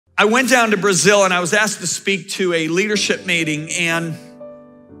I went down to Brazil and I was asked to speak to a leadership meeting, and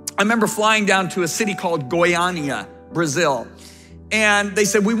I remember flying down to a city called Goiânia, Brazil. And they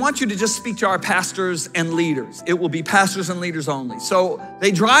said, we want you to just speak to our pastors and leaders. It will be pastors and leaders only. So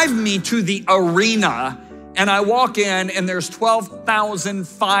they drive me to the arena, and I walk in, and there's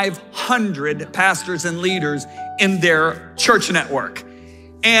 12,500 pastors and leaders in their church network.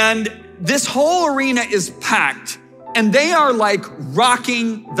 And this whole arena is packed, and they are like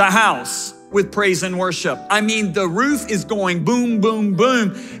rocking the house with praise and worship. I mean, the roof is going boom, boom,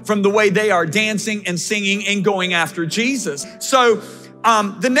 boom from the way they are dancing and singing and going after Jesus. So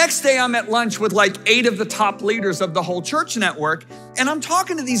the next day I'm at lunch with like 8 of the top leaders of the whole church network. And I'm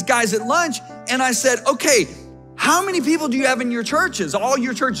talking to these guys at lunch, and I said, okay, how many people do you have in your churches? All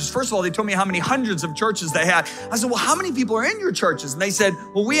your churches. First of all, they told me how many hundreds of churches they had. I said, well, how many people are in your churches? And they said,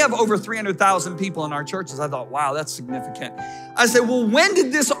 well, we have over 300,000 people in our churches. I thought, wow, that's significant. I said, well, when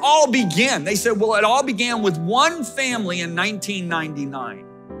did this all begin? They said, well, it all began with one family in 1999.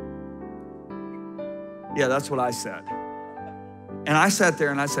 Yeah, that's what I said. And I sat there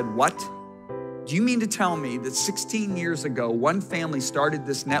and I said, what? Do you mean to tell me that 16 years ago, one family started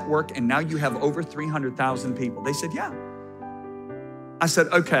this network and now you have over 300,000 people? They said, yeah. I said,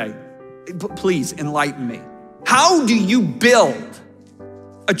 okay, please enlighten me. How do you build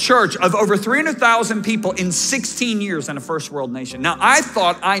a church of over 300,000 people in 16 years in a first world nation? Now, I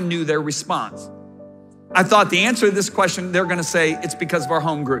thought I knew their response. I thought the answer to this question, they're gonna say, it's because of our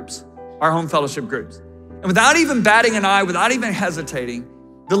home groups, our home fellowship groups. And without even batting an eye, without even hesitating,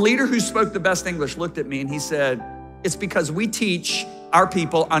 the leader who spoke the best English looked at me and he said, it's because we teach our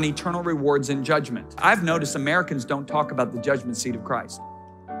people on eternal rewards and judgment. I've noticed Americans don't talk about the judgment seat of Christ.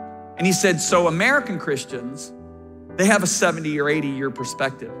 And he said, so American Christians, they have a 70 or 80 year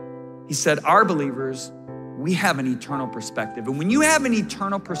perspective. He said, our believers, we have an eternal perspective. And when you have an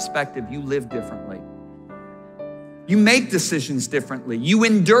eternal perspective, you live differently. You make decisions differently. You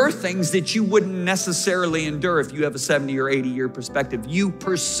endure things that you wouldn't necessarily endure if you have a 70 or 80 year perspective. You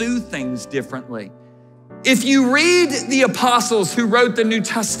pursue things differently. If you read the apostles who wrote the New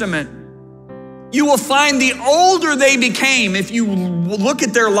Testament, you will find the older they became, if you look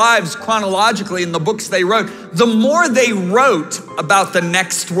at their lives chronologically in the books they wrote, the more they wrote about the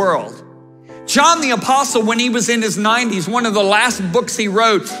next world. John the Apostle, when he was in his 90s, one of the last books he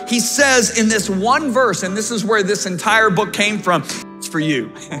wrote, he says in this one verse, and this is where this entire book came from. It's for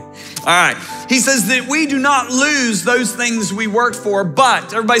you. All right. He says that we do not lose those things we worked for,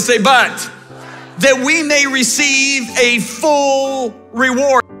 but, everybody say but, that we may receive a full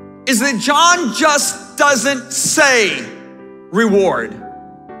reward. Is that John just doesn't say reward.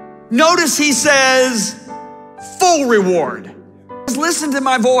 Notice he says full reward. Listen to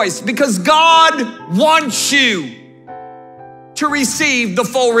my voice, because God wants you to receive the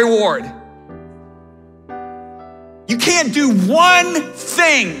full reward. You can't do one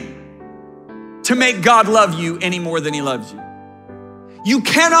thing to make God love you any more than he loves you. You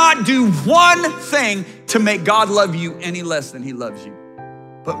cannot do one thing to make God love you any less than he loves you.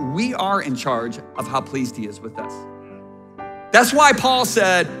 But we are in charge of how pleased he is with us. That's why Paul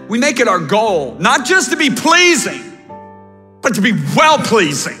said, we make it our goal, not just to be pleasing, but to be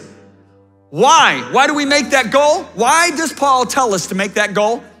well-pleasing. Why? Why do we make that goal? Why does Paul tell us to make that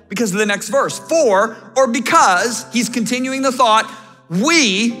goal? Because of the next verse. For, or because, he's continuing the thought,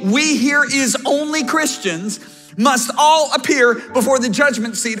 we here is only Christians, must all appear before the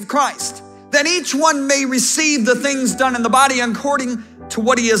judgment seat of Christ, that each one may receive the things done in the body according to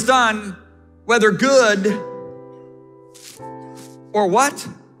what he has done, whether good or what?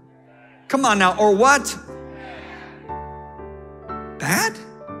 Come on now, or what? Bad?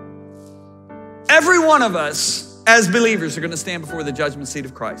 Every one of us as believers are going to stand before the judgment seat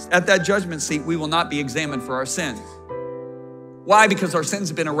of Christ. At that judgment seat, we will not be examined for our sins. Why? Because our sins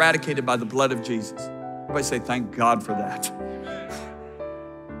have been eradicated by the blood of Jesus. Everybody say, thank God for that.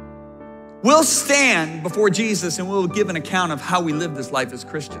 We'll stand before Jesus and we'll give an account of how we live this life as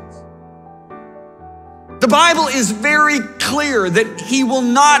Christians. The Bible is very clear that he will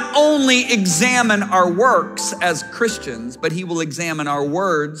not only examine our works as Christians, but he will examine our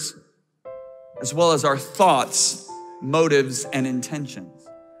words as well as our thoughts, motives, and intentions.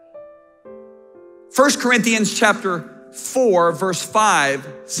 1 Corinthians chapter 4, verse 5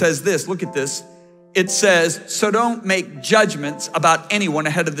 says this, look at this. It says, so don't make judgments about anyone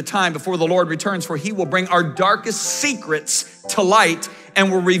ahead of the time before the Lord returns, for he will bring our darkest secrets to light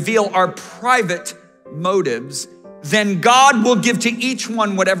and will reveal our private motives. Then God will give to each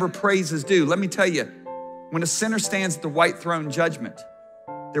one whatever praise is due. Let me tell you, when a sinner stands at the white throne judgment,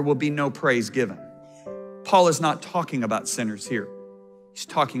 there will be no praise given. Paul is not talking about sinners here. He's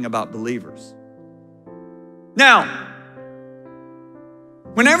talking about believers. Now,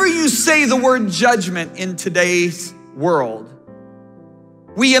 whenever you say the word judgment in today's world,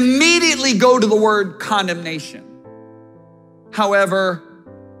 we immediately go to the word condemnation. However,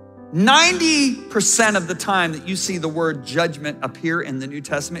 90% of the time that you see the word judgment appear in the New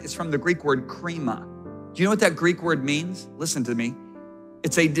Testament is from the Greek word krima. Do you know what that Greek word means? Listen to me.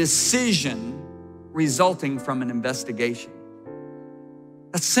 It's a decision resulting from an investigation.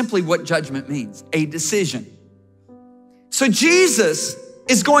 That's simply what judgment means, a decision. So Jesus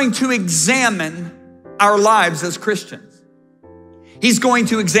is going to examine our lives as Christians. He's going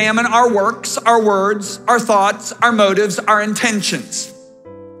to examine our works, our words, our thoughts, our motives, our intentions.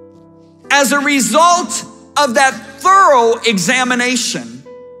 As a result of that thorough examination,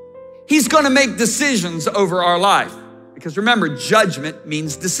 he's going to make decisions over our life. Because remember, judgment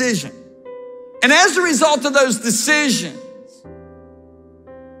means decision. And as a result of those decisions,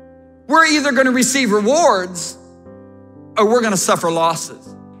 we're either going to receive rewards or we're going to suffer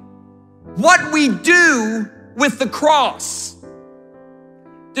losses. What we do with the cross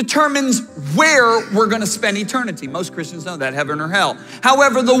determines where we're going to spend eternity. Most Christians know that, heaven or hell.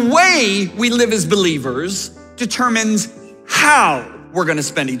 However, the way we live as believers determines how we're going to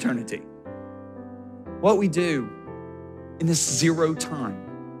spend eternity. What we do in this zero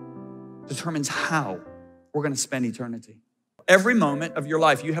time determines how we're going to spend eternity. Every moment of your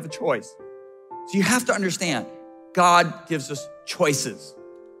life, you have a choice. So you have to understand, God gives us choices.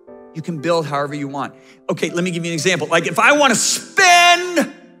 You can build however you want. Okay, let me give you an example. Like if I want to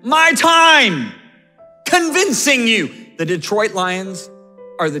spend my time convincing you the Detroit Lions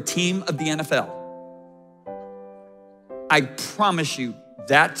are the team of the NFL, I promise you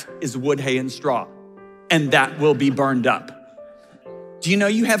that is wood, hay, and straw, and that will be burned up. Do you know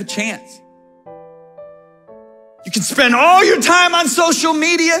you have a chance? You can spend all your time on social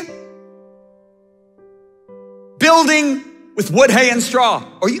media building with wood, hay, and straw,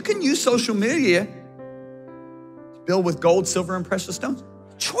 or you can use social media to build with gold, silver, and precious stones.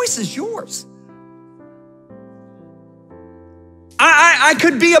 The choice is yours. I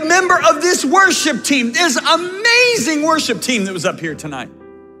could be a member of this worship team, this amazing worship team that was up here tonight.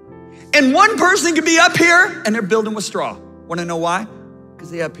 And one person could be up here and they're building with straw. Want to know why?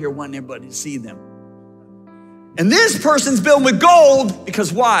 Because they're up here wanting everybody to see them. And this person's building with gold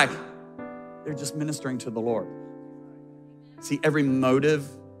because why? They're just ministering to the Lord. See, every motive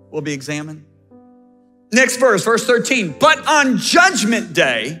will be examined. Next verse, verse 13. But on judgment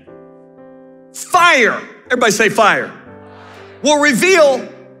day, fire, everybody say fire, will reveal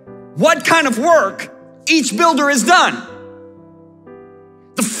what kind of work each builder has done.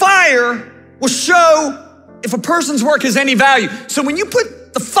 The fire will show if a person's work has any value. So when you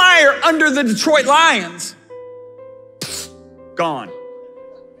put the fire under the Detroit Lions, gone.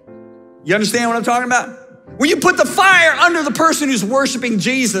 You understand what I'm talking about? When you put the fire under the person who's worshiping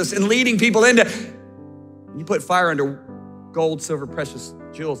Jesus and leading people into, you put fire under gold, silver, precious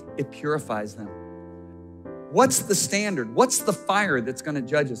jewels, it purifies them. What's the standard? What's the fire that's going to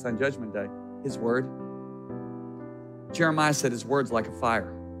judge us on Judgment Day? His word. Jeremiah said his word's like a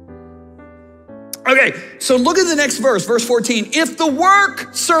fire. Okay, so look at the next verse, verse 14. If the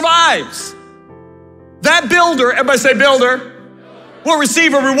work survives, that builder, everybody say builder, will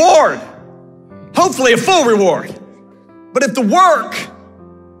receive a reward. Hopefully a full reward. But if the work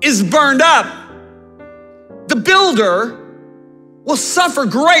is burned up, the builder will suffer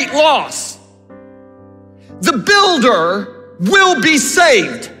great loss. The builder will be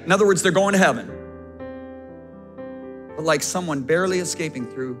saved. In other words, they're going to heaven. But like someone barely escaping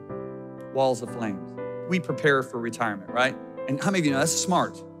through walls of flames. We prepare for retirement, right? And how many of you know that's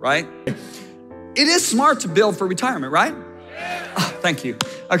smart, right? It is smart to build for retirement, right? Oh, thank you.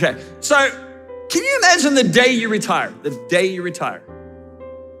 Okay, so can you imagine the day you retire? The day you retire.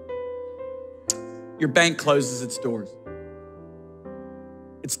 Your bank closes its doors.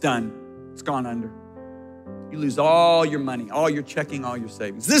 It's done. It's gone under. You lose all your money, all your checking, all your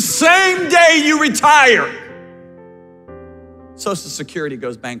savings. The same day you retire, Social Security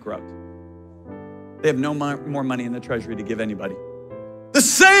goes bankrupt. They have no more money in the treasury to give anybody. The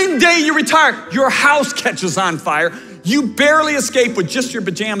same day you retire, your house catches on fire. You barely escape with just your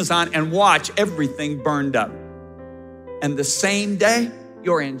pajamas on and watch everything burned up. And the same day,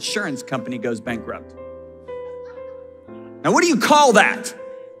 your insurance company goes bankrupt. Now, what do you call that?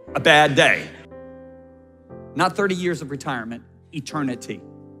 A bad day. Not 30 years of retirement, eternity.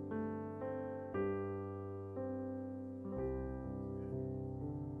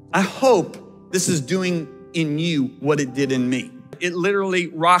 I hope this is doing in you what it did in me. It literally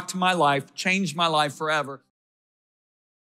rocked my life, changed my life forever.